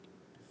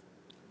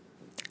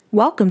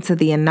Welcome to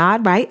the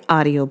Anad Wright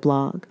audio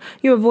blog.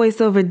 Your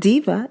voiceover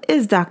diva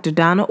is Dr.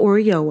 Donna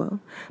Oriowo.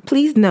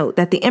 Please note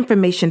that the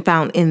information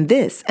found in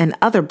this and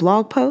other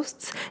blog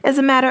posts is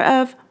a matter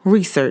of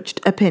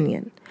researched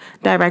opinion.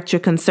 Direct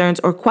your concerns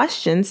or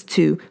questions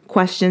to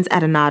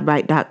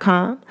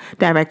questions@anadwright.com.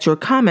 Direct your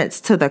comments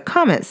to the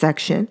comment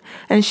section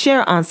and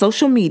share on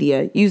social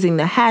media using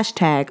the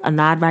hashtag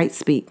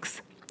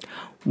AnadWrightSpeaks.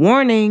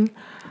 Warning!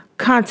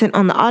 Content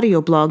on the audio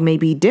blog may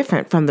be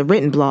different from the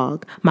written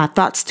blog. My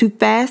thoughts too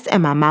fast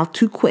and my mouth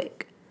too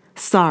quick.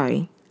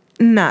 Sorry,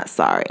 not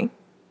sorry.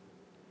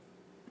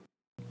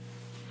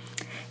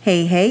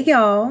 Hey,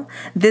 y'all.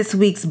 This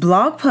week's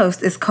blog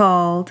post is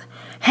called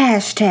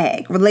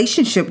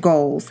 #Relationship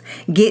Goals,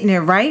 Getting It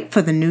Right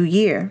for the New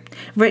Year.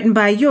 Written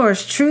by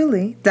yours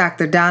truly,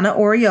 Dr. Donna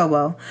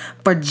Oriowo,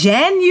 for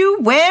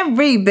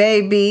January,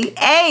 baby,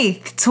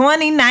 8th,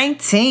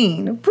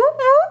 2019. Whoop,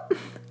 whoop.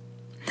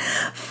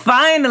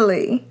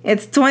 Finally,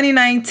 it's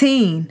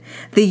 2019,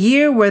 the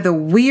year where the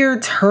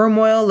weird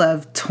turmoil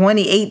of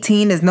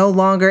 2018 is no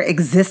longer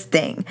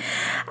existing.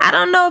 I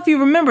don't know if you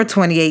remember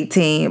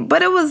 2018,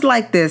 but it was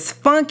like this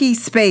funky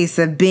space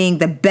of being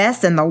the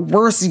best and the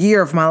worst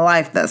year of my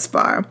life thus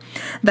far.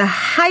 The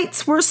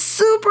heights were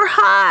super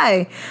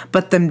high,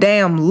 but them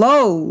damn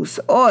lows,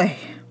 oi.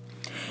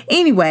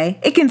 Anyway,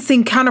 it can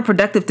seem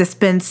counterproductive to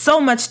spend so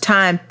much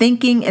time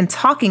thinking and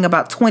talking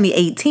about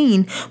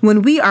 2018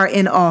 when we are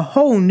in a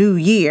whole new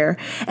year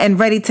and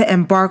ready to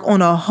embark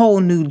on a whole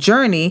new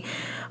journey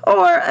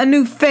or a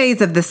new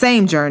phase of the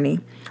same journey.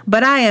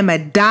 But I am a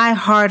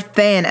die-hard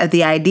fan of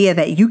the idea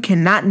that you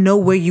cannot know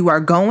where you are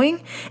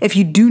going if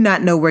you do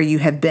not know where you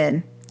have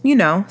been. You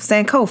know,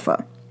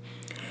 Sankofa.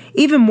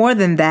 Even more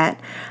than that,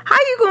 how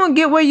you gonna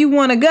get where you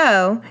want to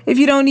go if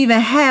you don't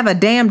even have a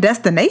damn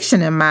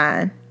destination in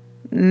mind?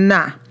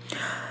 Nah.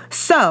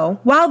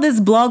 So, while this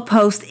blog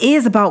post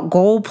is about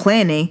goal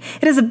planning,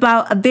 it is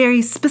about a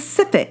very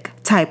specific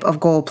type of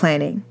goal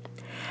planning.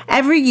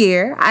 Every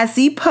year, I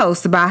see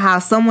posts about how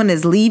someone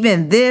is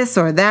leaving this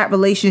or that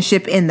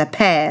relationship in the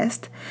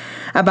past,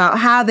 about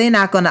how they're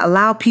not going to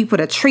allow people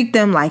to treat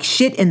them like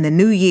shit in the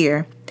new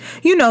year.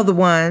 You know the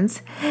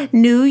ones.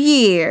 New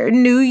year,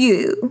 new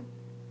you.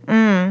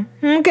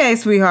 Okay,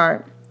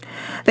 sweetheart.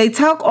 They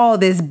talk all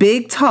this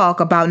big talk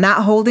about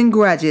not holding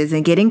grudges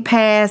and getting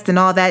past and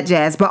all that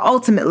jazz, but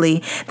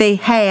ultimately they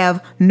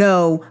have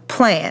no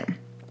plan.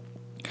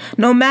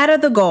 No matter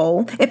the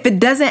goal, if it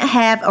doesn't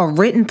have a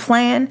written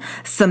plan,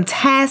 some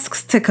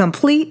tasks to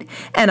complete,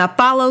 and a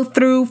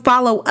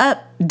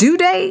follow-up due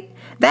date,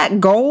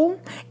 that goal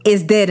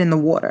is dead in the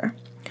water.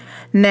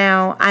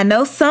 Now, I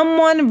know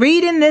someone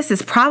reading this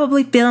is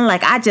probably feeling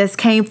like I just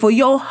came for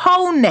your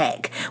whole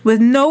neck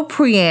with no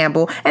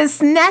preamble and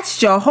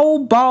snatched your whole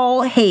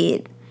bald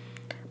head.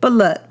 But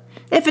look,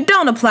 if it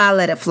don't apply,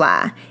 let it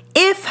fly.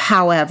 If,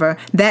 however,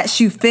 that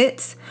shoe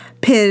fits,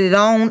 put it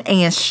on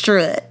and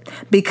strut,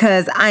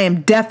 because I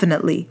am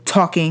definitely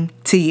talking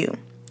to you.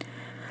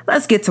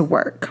 Let's get to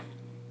work.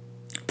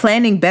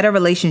 Planning better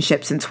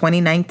relationships in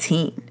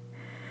 2019.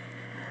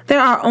 There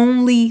are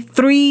only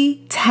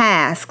 3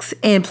 tasks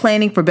in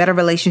planning for better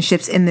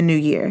relationships in the new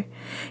year.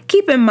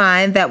 Keep in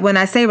mind that when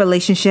I say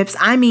relationships,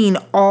 I mean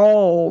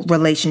all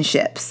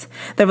relationships.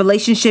 The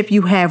relationship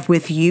you have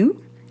with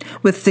you,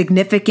 with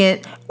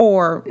significant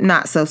or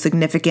not so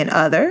significant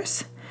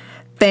others,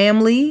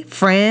 family,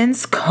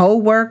 friends,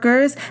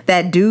 co-workers,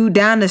 that dude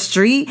down the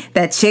street,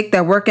 that chick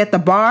that work at the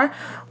bar,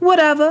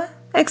 whatever,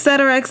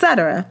 etc.,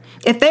 etc.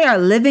 If they are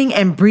living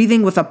and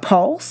breathing with a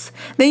pulse,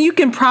 then you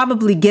can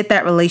probably get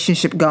that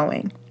relationship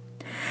going.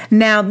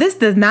 Now, this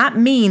does not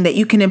mean that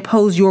you can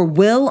impose your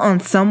will on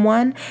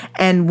someone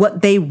and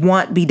what they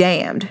want be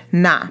damned.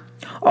 Nah.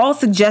 All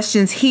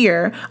suggestions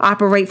here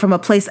operate from a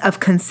place of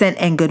consent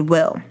and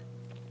goodwill.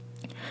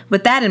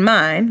 With that in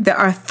mind, there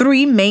are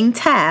 3 main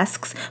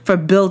tasks for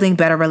building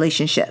better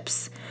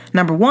relationships.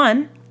 Number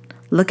 1,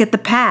 look at the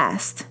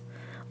past.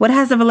 What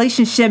has the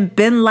relationship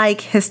been like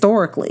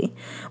historically?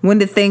 When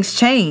did things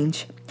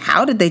change?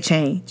 How did they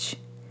change?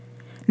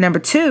 Number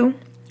 2,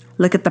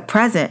 look at the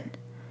present.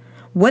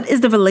 What is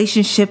the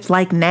relationship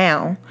like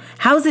now?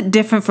 How is it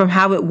different from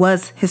how it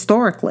was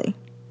historically?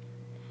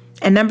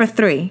 And number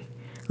 3,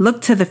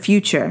 look to the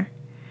future.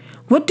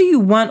 What do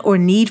you want or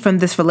need from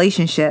this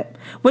relationship?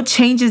 What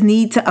changes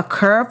need to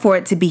occur for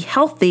it to be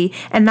healthy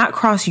and not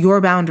cross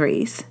your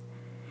boundaries?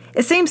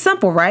 It seems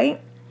simple,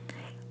 right?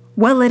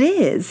 Well, it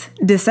is,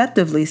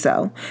 deceptively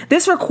so.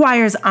 This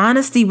requires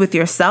honesty with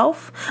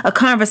yourself, a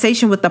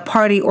conversation with the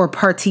party or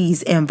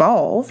parties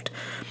involved.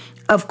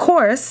 Of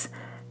course,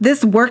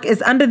 this work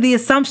is under the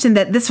assumption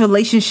that this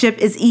relationship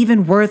is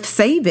even worth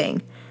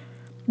saving.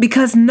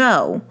 Because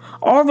no,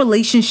 all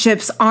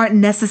relationships aren't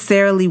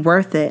necessarily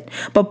worth it,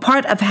 but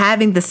part of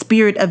having the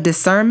spirit of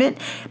discernment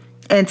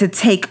and to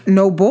take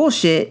no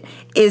bullshit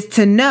is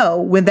to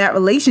know when that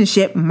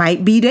relationship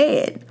might be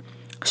dead.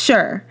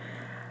 Sure.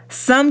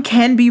 Some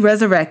can be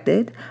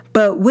resurrected,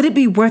 but would it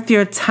be worth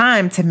your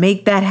time to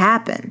make that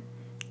happen?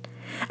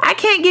 I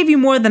can't give you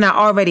more than I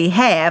already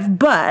have,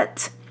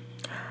 but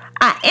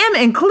I am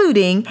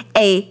including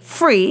a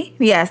free,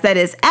 yes, that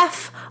is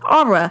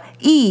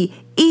FREE,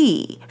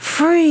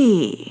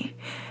 free,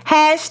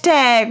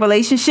 hashtag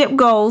relationship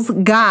goals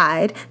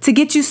guide to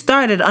get you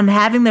started on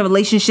having the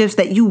relationships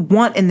that you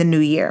want in the new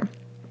year.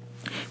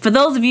 For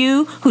those of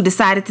you who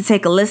decided to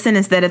take a listen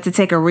instead of to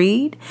take a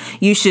read,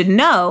 you should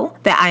know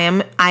that I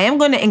am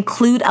going to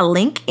include a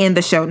link in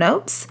the show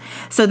notes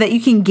so that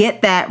you can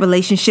get that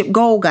relationship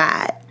goal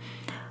guide.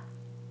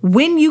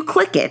 When you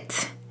click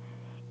it,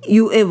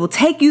 it will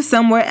take you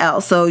somewhere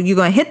else. So you're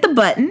going to hit the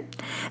button,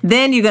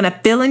 then you're going to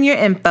fill in your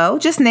info,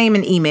 just name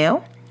and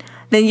email.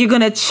 Then you're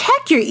going to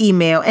check your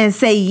email and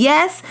say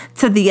yes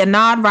to the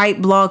Anad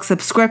Wright blog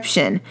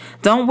subscription.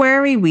 Don't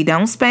worry, we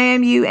don't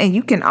spam you, and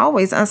you can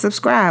always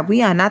unsubscribe.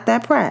 We are not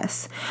that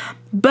press.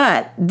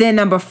 But then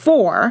number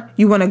 4,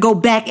 you want to go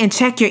back and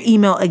check your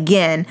email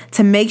again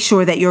to make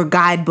sure that your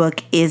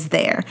guidebook is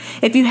there.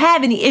 If you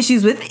have any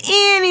issues with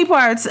any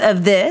parts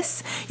of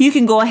this, you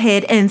can go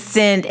ahead and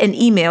send an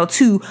email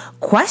to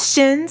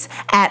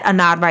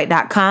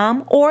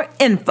questions@anadwright.com or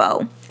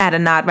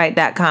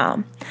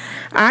info@anadwright.com.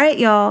 All right,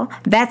 y'all,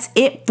 that's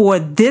it for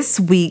this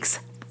week's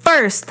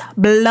first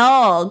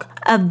blog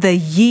of the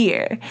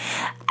year.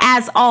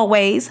 As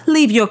always,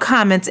 leave your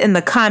comments in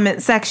the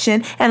comment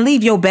section and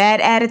leave your bad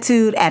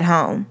attitude at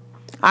home.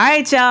 All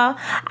right, y'all.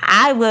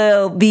 I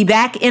will be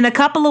back in a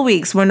couple of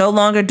weeks. We're no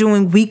longer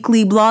doing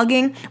weekly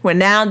blogging. We're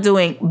now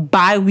doing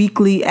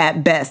bi-weekly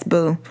at best,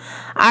 boo.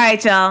 All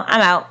right, y'all.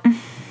 I'm out.